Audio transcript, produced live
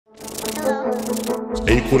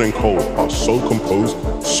Acorn and Cole are so composed,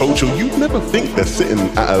 so chill. You'd never think they're sitting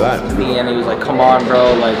at a LAN. Me and he was like, come on,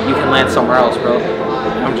 bro, like, you can land somewhere else, bro.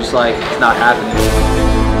 And I'm just like, it's not happening.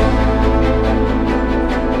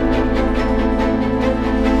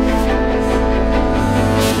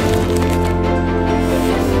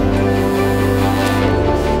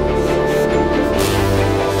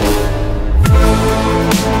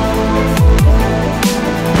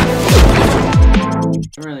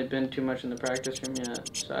 I haven't really been too much in the practice room yet,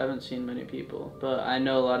 so I haven't seen many people, but I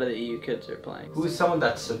know a lot of the EU kids are playing. Who is someone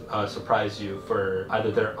that surprised you for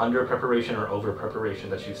either their under preparation or over preparation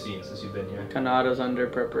that you've seen since you've been here? Kanada's under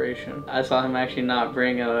preparation. I saw him actually not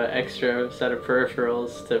bring an extra set of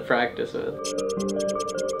peripherals to practice with.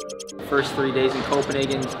 First 3 days in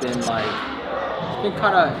Copenhagen's been like,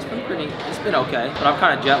 it's been okay, but I'm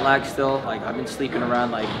kind of jet lagged still. Like, I've been sleeping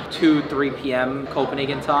around like 2-3 p.m.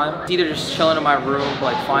 Copenhagen time. It's either just chilling in my room,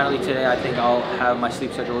 but like finally today I think I'll have my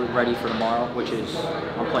sleep schedule ready for tomorrow, which is,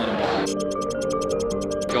 I'm playing tomorrow.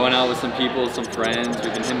 Going out with some people, some friends.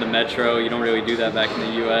 We've been hitting the metro. You don't really do that back in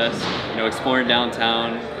the US. You know, exploring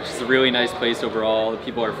downtown. It's just a really nice place overall. The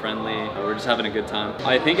people are friendly. We're just having a good time.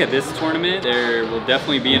 I think at this tournament, there will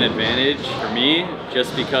definitely be an advantage for me,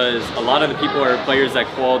 just because a lot of the people are players that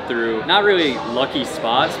qualified through not really lucky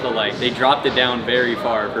spots, but like they dropped it down very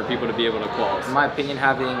far for people to be able to qualify. In my opinion,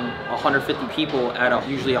 having 150 people at a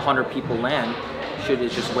usually 100 people LAN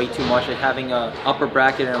is just way too much. Like having a upper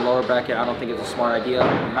bracket and a lower bracket, I don't think it's a smart idea.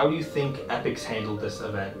 How do you think Epic's handled this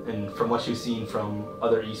event, and from what you've seen from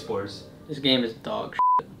other esports? This game is dog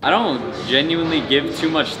shit. I don't genuinely give too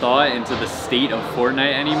much thought into the state of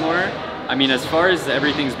Fortnite anymore. I mean, as far as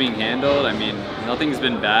everything's being handled, I mean, nothing's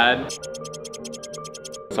been bad.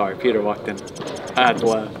 Sorry, Peter walked in. I had to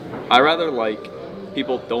laugh. I rather like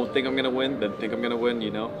people don't think I'm gonna win than think I'm gonna win,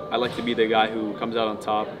 you know? I like to be the guy who comes out on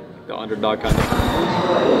top. The underdog kind of.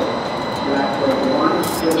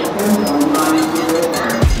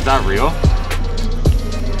 Is that real?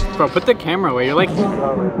 Bro, put the camera away. You're like...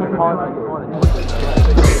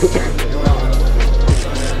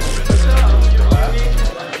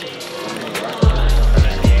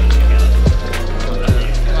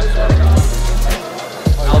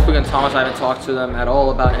 And Thomas, I haven't talked to them at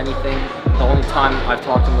all about anything. The only time I've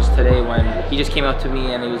talked to him was today when he just came up to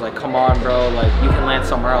me and he was like, come on, bro, like, you can land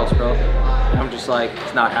somewhere else, bro. And I'm just like,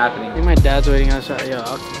 it's not happening. I think my dad's waiting outside. Yo,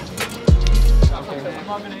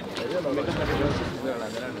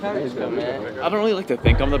 I don't really like to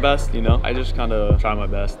think I'm the best, you know? I just kind of try my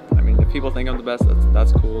best. I mean, if people think I'm the best,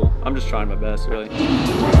 that's cool. I'm just trying my best, really. With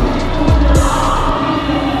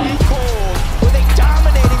a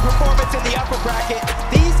dominating performance in the upper bracket,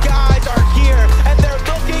 these guys are here and they're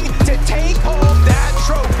looking to take home that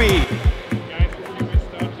trophy.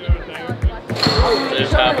 It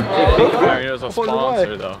just happened. It was a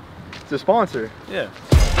sponsor, though. It's a sponsor? Yeah.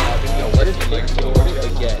 What is it like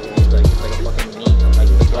get? It's like a fucking meat.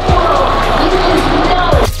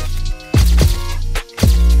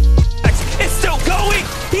 It's still going.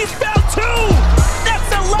 He's found 2. That's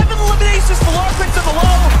 11 eliminations for Larpix in the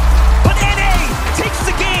low. But NA takes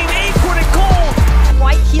the game. Acorn and Cole.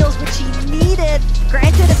 White heels, which he needed.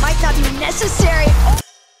 Granted, it might not be necessary.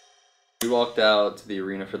 We walked out to the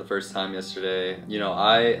arena for the first time yesterday. You know,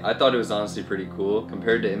 I thought it was honestly pretty cool.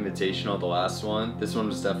 Compared to Invitational, the last one, this one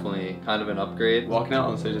was definitely kind of an upgrade. Walking out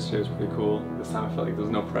on stage yesterday was pretty cool. This time I felt like there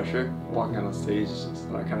was no pressure. Walking out on stage,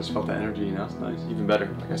 I kind of just felt the energy, you know, it's nice. Even better.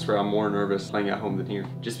 Like, I swear I'm more nervous playing at home than here.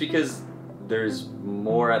 Just because there's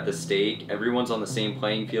more at the stake, everyone's on the same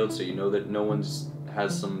playing field, so you know that no one's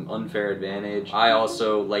has some unfair advantage. I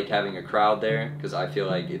also like having a crowd there because I feel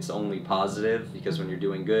like it's only positive, because when you're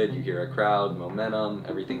doing good, you hear a crowd, momentum,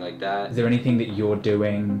 everything like that. Is there anything that you're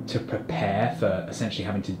doing to prepare for essentially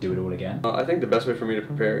having to do it all again? I think the best way for me to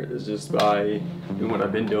prepare is just by doing what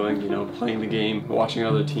I've been doing, you know, playing the game, watching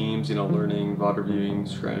other teams, you know, learning, VOD reviewing,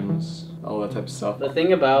 scrims, all that type of stuff. The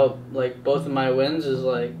thing about like both of my wins is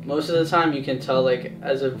like most of the time you can tell like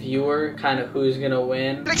as a viewer kind of who's gonna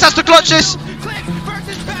win. Clix has to clutch this.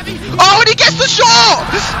 Oh, and he gets the shot!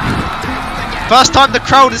 First time the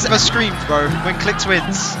crowd has ever screamed, bro, when Clix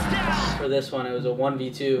wins. For this one, it was a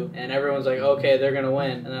 1v2, and everyone's like, okay, they're gonna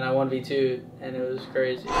win, and then I 1v2'd, and it was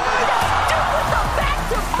crazy. Back-to-back,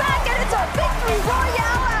 and it's a victory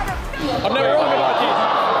royale out of me. I'm never wrong about these.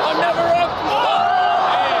 I'm never wrong.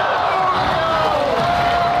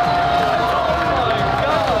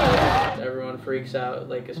 Everyone freaks out,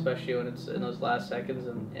 like especially when it's in those last seconds,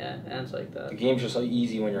 and yeah, it ends like that. The game's just so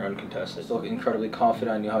easy when you're uncontested. I still incredibly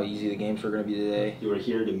confident. I knew how easy the games were going to be today. You were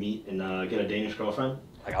here to meet and get a Danish girlfriend?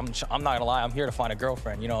 Like, I'm not gonna lie, I'm here to find a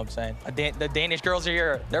girlfriend, you know what I'm saying? The Danish girls are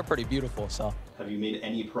here, they're pretty beautiful, so. Have you made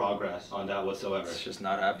any progress on that whatsoever? It's just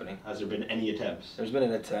not happening. Has there been any attempts? There's been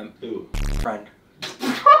an attempt. Who? Friend.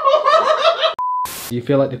 Do you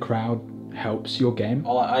feel like the crowd helps your game?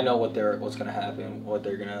 I know what's gonna happen, what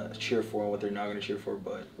they're gonna cheer for, and what they're not gonna cheer for.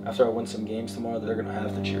 But after I win some games tomorrow, they're gonna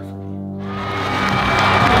have to cheer for me.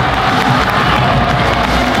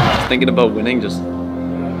 Thinking about winning, just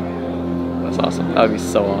that's awesome. That would be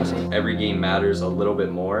so awesome. Every game matters a little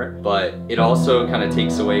bit more, but it also kind of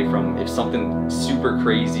takes away from if something super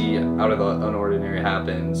crazy out of the unordinary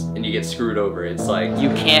happens and you get screwed over. It's like You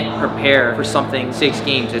can't prepare for something 6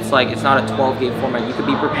 games. It's like, it's not a 12-game format. You could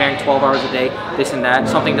be preparing 12 hours a day, this and that.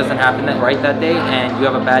 Something doesn't happen right that day, and you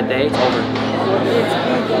have a bad day, it's over.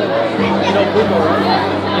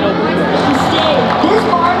 This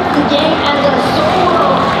part of the game as a solo,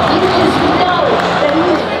 you just know that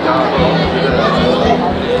he's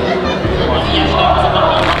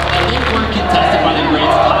contested by the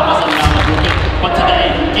greats Thomas and Malabuka, but today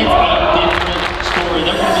it's a different story.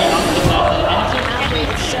 They're going to be uncontested.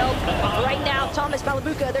 right now, Thomas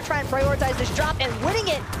Malabuka, they're trying to prioritize this drop and winning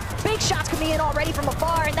it. Big shots coming in already from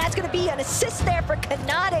afar, and that's going to be an assist there for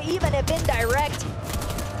Kanata, even if indirect.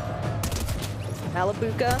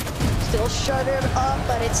 Malabuka still shuttered up,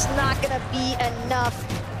 but it's not going to be enough.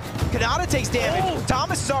 Kanata takes damage. Oh.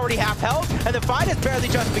 Thomas is already half health, and the fight has barely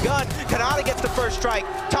just begun. Kanata gets the first strike.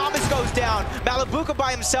 Thomas goes down. Malabuka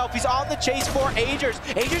by himself. He's on the chase for Agers.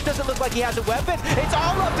 Agers doesn't look like he has a weapon. It's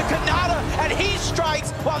all up to Kanata, and he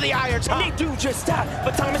strikes while the iron's hot. And they do just that,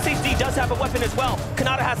 but Thomas HD does have a weapon as well.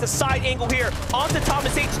 Kanata has a side angle here onto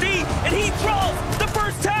Thomas HD, and he throws the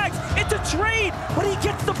first tags. It's a trade, but he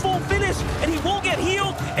gets the full finish, and he won't get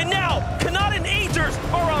healed. And now, Kanata and Agers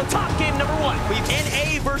are on top, game number 1. We've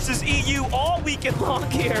NA versus EU all weekend long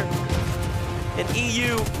here. And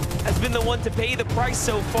EU has been the one to pay the price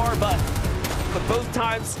so far, but both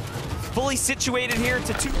times fully situated here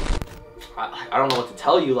to 2. I don't know what to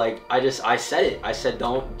tell you. Like, I said it. I said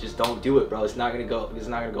don't do it, bro. It's not gonna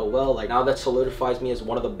go well. Like, now that solidifies me as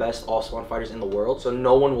one of the best all-spawn fighters in the world, so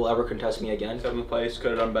no one will ever contest me again. 7th place,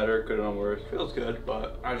 could have done better, could have done worse. Feels good,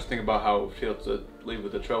 but I just think about how it feels to leave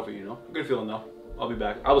with a trophy, you know? Good feeling though. I'll be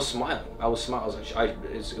back. I was smiling. I was like,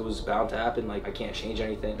 it was bound to happen. Like, I can't change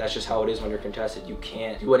anything. That's just how it is when you're contested. You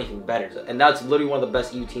can't do anything better. And that's literally one of the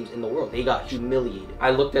best EU teams in the world. They got humiliated.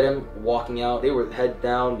 I looked at them walking out. They were head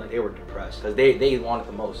down. Like, they were depressed because they wanted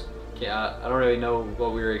the most. Yeah, I don't really know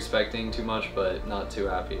what we were expecting too much, but not too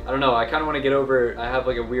happy. I don't know, I kind of want to get over, I have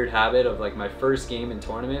like a weird habit of like my first game in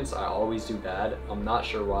tournaments, I always do bad. I'm not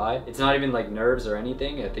sure why. It's not even like nerves or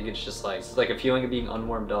anything. I think it's just like a feeling of being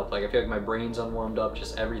unwarmed up. Like I feel like my brain's unwarmed up,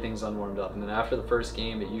 just everything's unwarmed up. And then after the first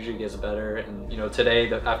game, it usually gets better. And you know,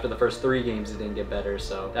 today, after the first 3 games, it didn't get better.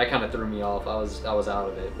 So that kind of threw me off. I was out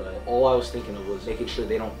of it, but all I was thinking of was making sure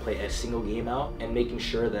they don't play a single game out and making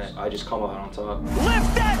sure that I just come out on top.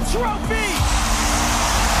 Lift that trophy!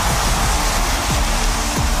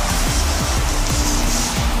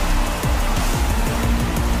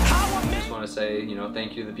 say, you know,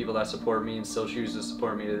 thank you to the people that support me and still choose to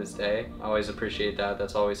support me to this day. I always appreciate that.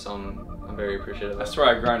 That's always something I'm very appreciative of. I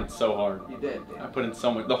swear I grinded so hard. You did. I put in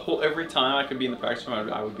so much. Every time I could be in the practice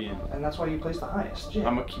room, I would be in. And that's why you placed the highest. Yeah,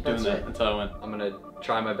 I'm gonna keep doing that until I win. I'm gonna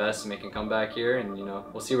try my best to make a comeback here, and you know,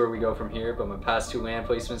 we'll see where we go from here. But my past 2 LAN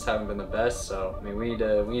placements haven't been the best, so I mean, we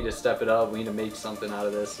need to step it up. We need to make something out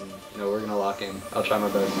of this, and you know, we're gonna lock in. I'll try my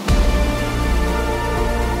best.